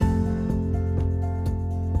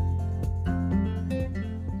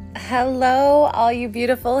Hello, all you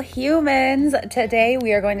beautiful humans. Today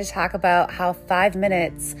we are going to talk about how 5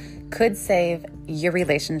 minutes could save your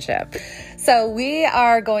relationship. So we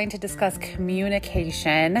are going to discuss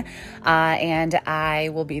communication, and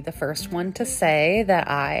I will be the first one to say that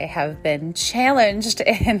I have been challenged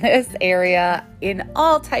in this area in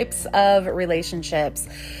all types of relationships.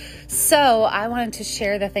 So I wanted to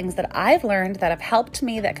share the things that I've learned that have helped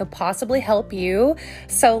me that could possibly help you.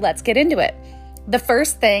 So let's get into it. The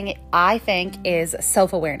first thing I think is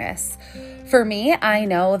self-awareness. For me, I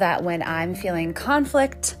know that when I'm feeling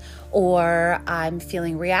conflict or I'm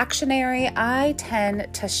feeling reactionary, I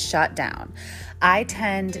tend to shut down. I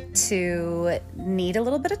tend to need a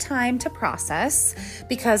little bit of time to process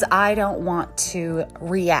because I don't want to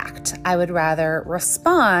react. I would rather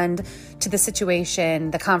respond to the situation,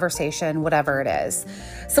 the conversation, whatever it is.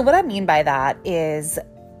 So what I mean by that is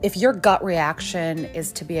if your gut reaction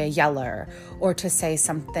is to be a yeller or to say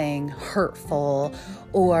something hurtful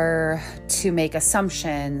or to make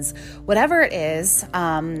assumptions, whatever it is,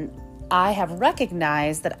 I have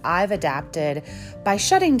recognized that I've adapted by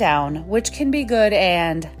shutting down, which can be good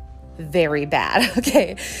and very bad.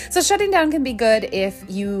 Okay. So shutting down can be good if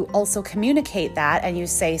you also communicate that and you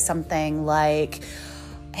say something like,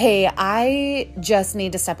 hey, I just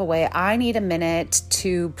need to step away. I need a minute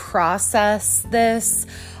to process this.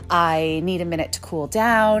 I need a minute to cool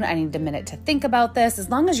down. I need a minute to think about this. As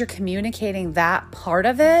long as you're communicating that part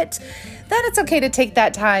of it, then it's okay to take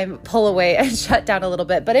that time, pull away and shut down a little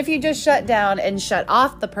bit. But if you just shut down and shut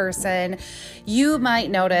off the person, you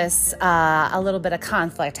might notice a little bit of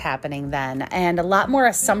conflict happening then. And a lot more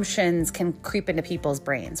assumptions can creep into people's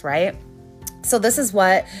brains, right? So this is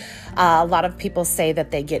what a lot of people say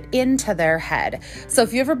that they get into their head. So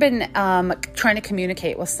if you've ever been trying to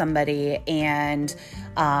communicate with somebody and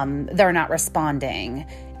they're not responding,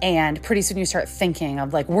 and pretty soon you start thinking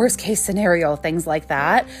of like worst case scenario, things like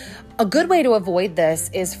that, a good way to avoid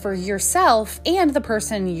this is for yourself and the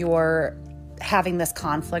person you're having this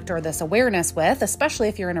conflict or this awareness with, especially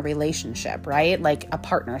if you're in a relationship, right? Like a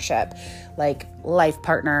partnership, like life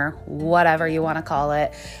partner, whatever you want to call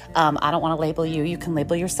it. I don't want to label you. You can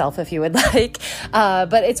label yourself if you would like.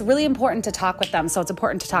 But it's really important to talk with them. So it's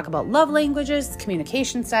important to talk about love languages,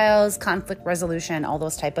 communication styles, conflict resolution, all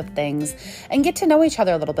those type of things, and get to know each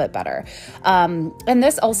other a little bit better. And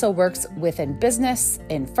this also works within business,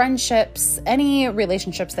 in friendships, any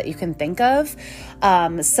relationships that you can think of.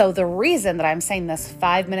 So the reason that I'm saying this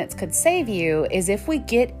 5 minutes could save you is if we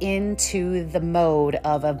get into the mode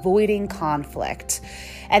of avoiding conflict,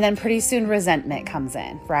 and then pretty soon resentment comes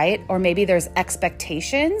in, right? Or maybe there's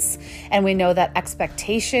expectations, and we know that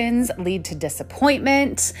expectations lead to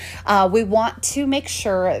disappointment. We want to make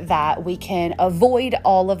sure that we can avoid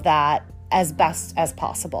all of that as best as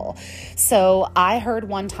possible. So I heard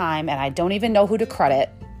one time, and I don't even know who to credit,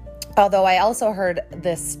 although I also heard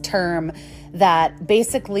this term that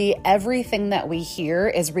basically everything that we hear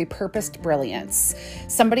is repurposed brilliance.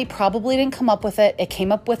 Somebody probably didn't come up with it. It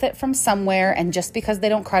came up with it from somewhere. And just because they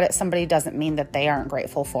don't credit somebody doesn't mean that they aren't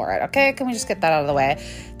grateful for it. Okay. Can we just get that out of the way?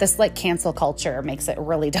 This like cancel culture makes it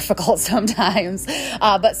really difficult sometimes.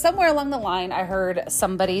 But somewhere along the line, I heard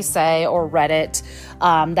somebody say or read it,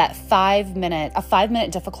 that a 5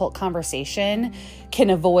 minute difficult conversation can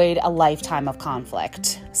avoid a lifetime of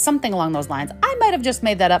conflict. Something along those lines. I might have just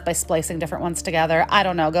made that up by splicing different ones together. I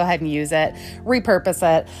don't know. Go ahead and use it, repurpose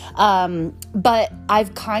it. But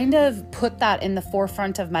I've kind of put that in the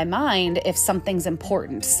forefront of my mind if something's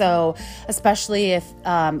important. So especially if,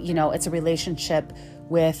 it's a relationship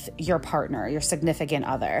with your partner, your significant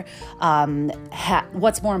other.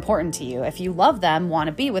 What's more important to you? If you love them, want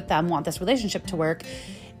to be with them, want this relationship to work,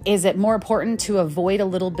 is it more important to avoid a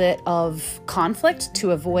little bit of conflict, to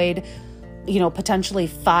avoid, potentially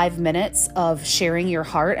 5 minutes of sharing your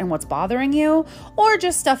heart and what's bothering you, or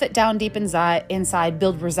just stuff it down deep inside,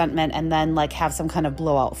 build resentment, and then like have some kind of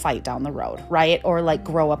blowout fight down the road, right? Or like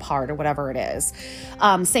grow apart or whatever it is.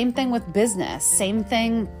 Same thing with business, same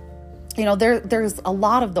thing. There's a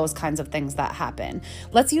lot of those kinds of things that happen.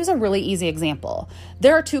 Let's use a really easy example.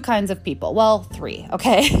 There are 2 kinds of people. Well, 3,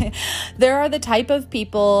 okay? There are the type of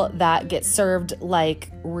people that get served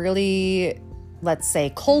like really, let's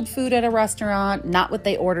say, cold food at a restaurant, not what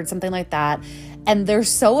they ordered, something like that. And they're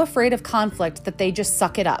so afraid of conflict that they just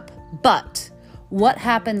suck it up. But what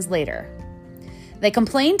happens later? They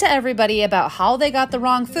complain to everybody about how they got the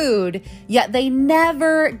wrong food, yet they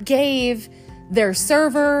never gave their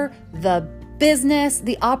server, the business,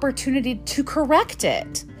 the opportunity to correct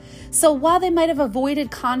it. So while they might have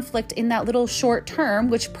avoided conflict in that little short term,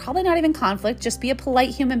 which probably not even conflict, just be a polite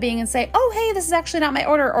human being and say, oh, hey, this is actually not my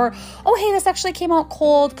order. Or, oh, hey, this actually came out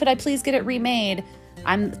cold. Could I please get it remade?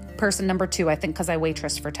 I'm person number 2, I think, because I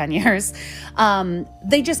waitressed for 10 years.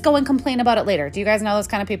 They just go and complain about it later. Do you guys know those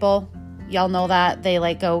kind of people? Y'all know that they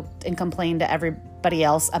like go and complain to everybody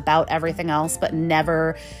else about everything else, but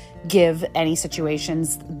never give any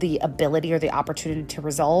situations the ability or the opportunity to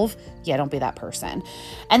resolve. Yeah, don't be that person.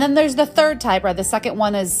 And then there's the third type, right? The second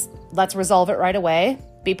one is let's resolve it right away.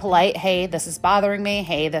 Be polite. Hey, this is bothering me.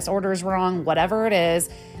 Hey, this order is wrong. Whatever it is,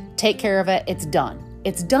 take care of it. It's done.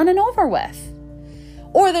 It's done and over with.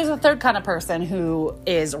 Or there's a third kind of person who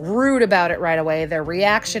is rude about it right away. They're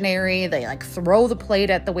reactionary. They like throw the plate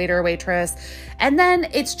at the waiter or waitress. And then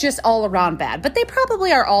it's just all around bad. But they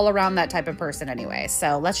probably are all around that type of person anyway.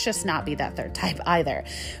 So let's just not be that third type either.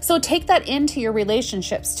 So take that into your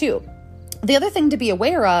relationships too. The other thing to be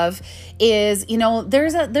aware of is,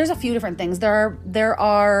 there's a few different things. There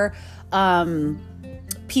are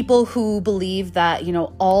people who believe that,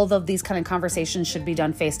 all of these kind of conversations should be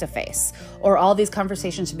done face to face, or all these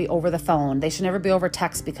conversations should be over the phone. They should never be over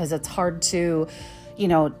text because it's hard to,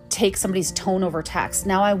 take somebody's tone over text.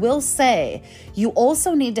 Now, I will say you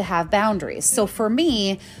also need to have boundaries. So for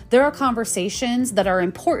me, there are conversations that are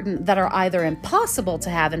important that are either impossible to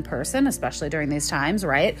have in person, especially during these times,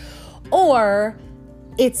 right? Or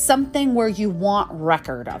it's something where you want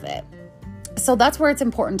record of it. So that's where it's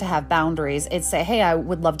important to have boundaries. It's say, hey, I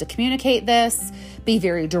would love to communicate this, be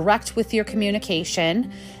very direct with your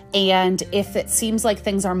communication. And if it seems like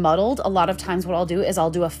things are muddled, a lot of times what I'll do is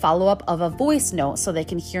I'll do a follow-up of a voice note so they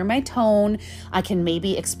can hear my tone. I can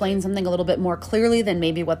maybe explain something a little bit more clearly than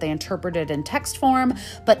maybe what they interpreted in text form,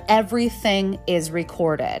 but everything is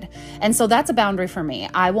recorded. And so that's a boundary for me.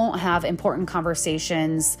 I won't have important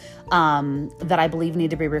conversations that I believe need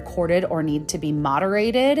to be recorded or need to be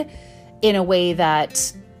moderated in a way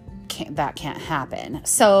that can't happen.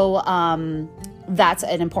 So that's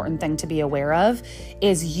an important thing to be aware of,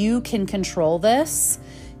 is you can control this.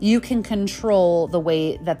 You can control the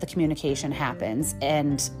way that the communication happens.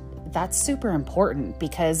 And that's super important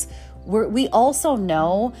because we also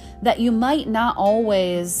know that you might not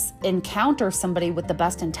always encounter somebody with the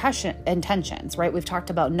best intentions, right? We've talked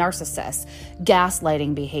about narcissists,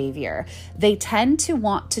 gaslighting behavior. They tend to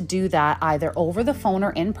want to do that either over the phone or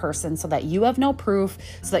in person so that you have no proof,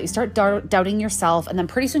 so that you start doubting yourself. And then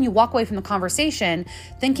pretty soon you walk away from the conversation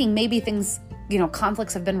thinking maybe things,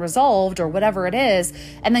 conflicts have been resolved or whatever it is.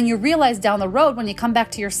 And then you realize down the road when you come back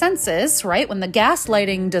to your senses, right? When the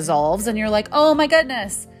gaslighting dissolves and you're like, oh my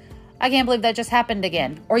goodness, I can't believe that just happened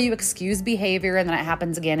again. Or you excuse behavior and then it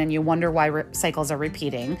happens again and you wonder why cycles are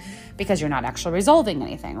repeating because you're not actually resolving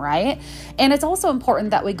anything, right? And it's also important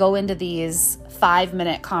that we go into these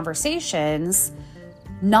 5-minute conversations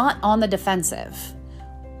not on the defensive.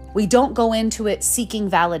 We don't go into it seeking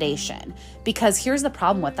validation, because here's the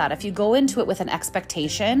problem with that. If you go into it with an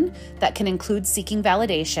expectation that can include seeking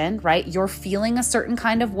validation, right? You're feeling a certain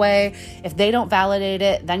kind of way. If they don't validate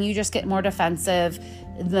it, then you just get more defensive.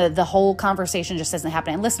 The whole conversation just isn't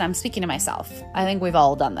happening. And listen, I'm speaking to myself. I think we've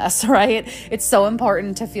all done this, right? It's so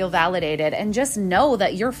important to feel validated and just know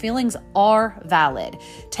that your feelings are valid.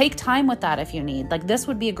 Take time with that if you need. Like, this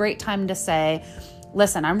would be a great time to say,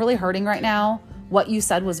 listen, I'm really hurting right now. What you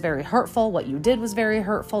said was very hurtful. What you did was very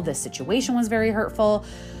hurtful. This situation was very hurtful.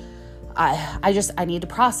 I need to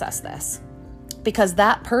process this, because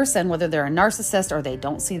that person, whether they're a narcissist or they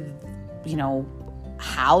don't see,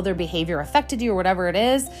 how their behavior affected you or whatever it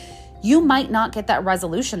is, you might not get that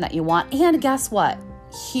resolution that you want. And guess what?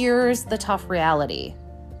 Here's the tough reality.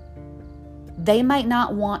 They might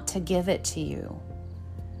not want to give it to you.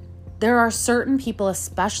 There are certain people,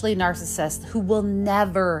 especially narcissists, who will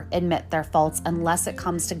never admit their faults unless it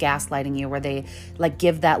comes to gaslighting you, where they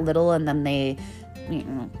give that little and then they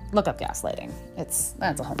look up gaslighting. That's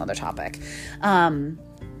a whole nother topic.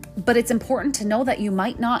 But it's important to know that you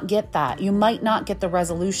might not get that. You might not get the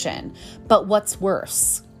resolution. But what's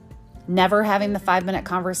worse? Never having the 5-minute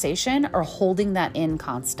conversation or holding that in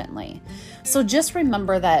constantly. So just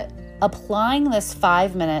remember that applying this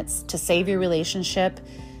 5 minutes to save your relationship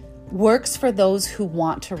works for those who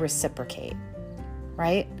want to reciprocate,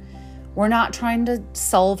 right? We're not trying to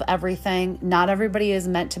solve everything. Not everybody is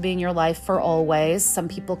meant to be in your life for always. Some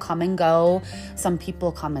people come and go. Some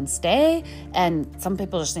people come and stay. And some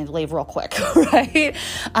people just need to leave real quick, right?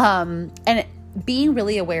 And being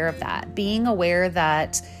really aware of that. Being aware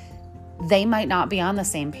that they might not be on the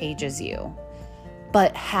same page as you.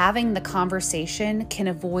 But having the conversation can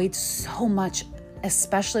avoid so much,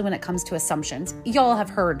 especially when it comes to assumptions. Y'all have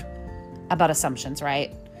heard about assumptions,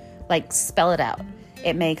 right? Like, spell it out.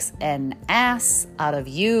 It makes an ass out of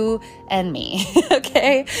you and me,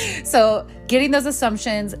 okay? So getting those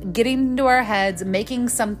assumptions, getting into our heads, making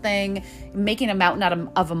a mountain out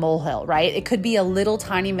of a molehill, right? It could be a little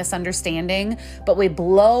tiny misunderstanding, but we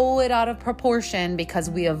blow it out of proportion because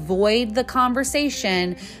we avoid the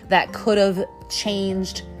conversation that could have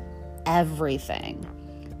changed everything.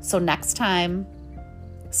 So next time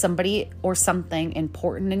somebody or something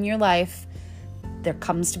important in your life, there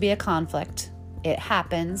comes to be a conflict. It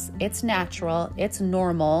happens. It's natural. It's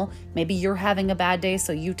normal. Maybe you're having a bad day,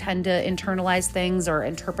 so you tend to internalize things or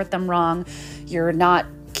interpret them wrong. You're not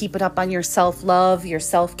keeping up on your self-love, your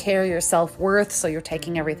self-care, your self-worth, so you're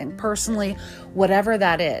taking everything personally. Whatever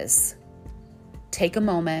that is, take a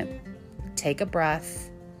moment, take a breath,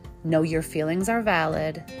 know your feelings are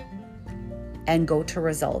valid, and go to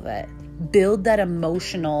resolve it. Build that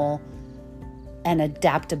emotional and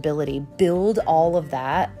adaptability. Build all of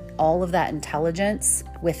that intelligence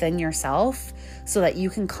within yourself so that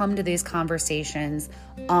you can come to these conversations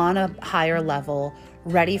on a higher level,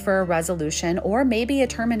 ready for a resolution or maybe a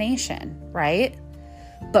termination, right?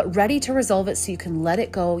 But ready to resolve it so you can let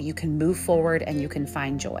it go, you can move forward, and you can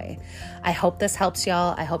find joy. I hope this helps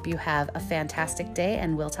y'all. I hope you have a fantastic day,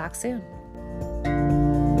 and we'll talk soon.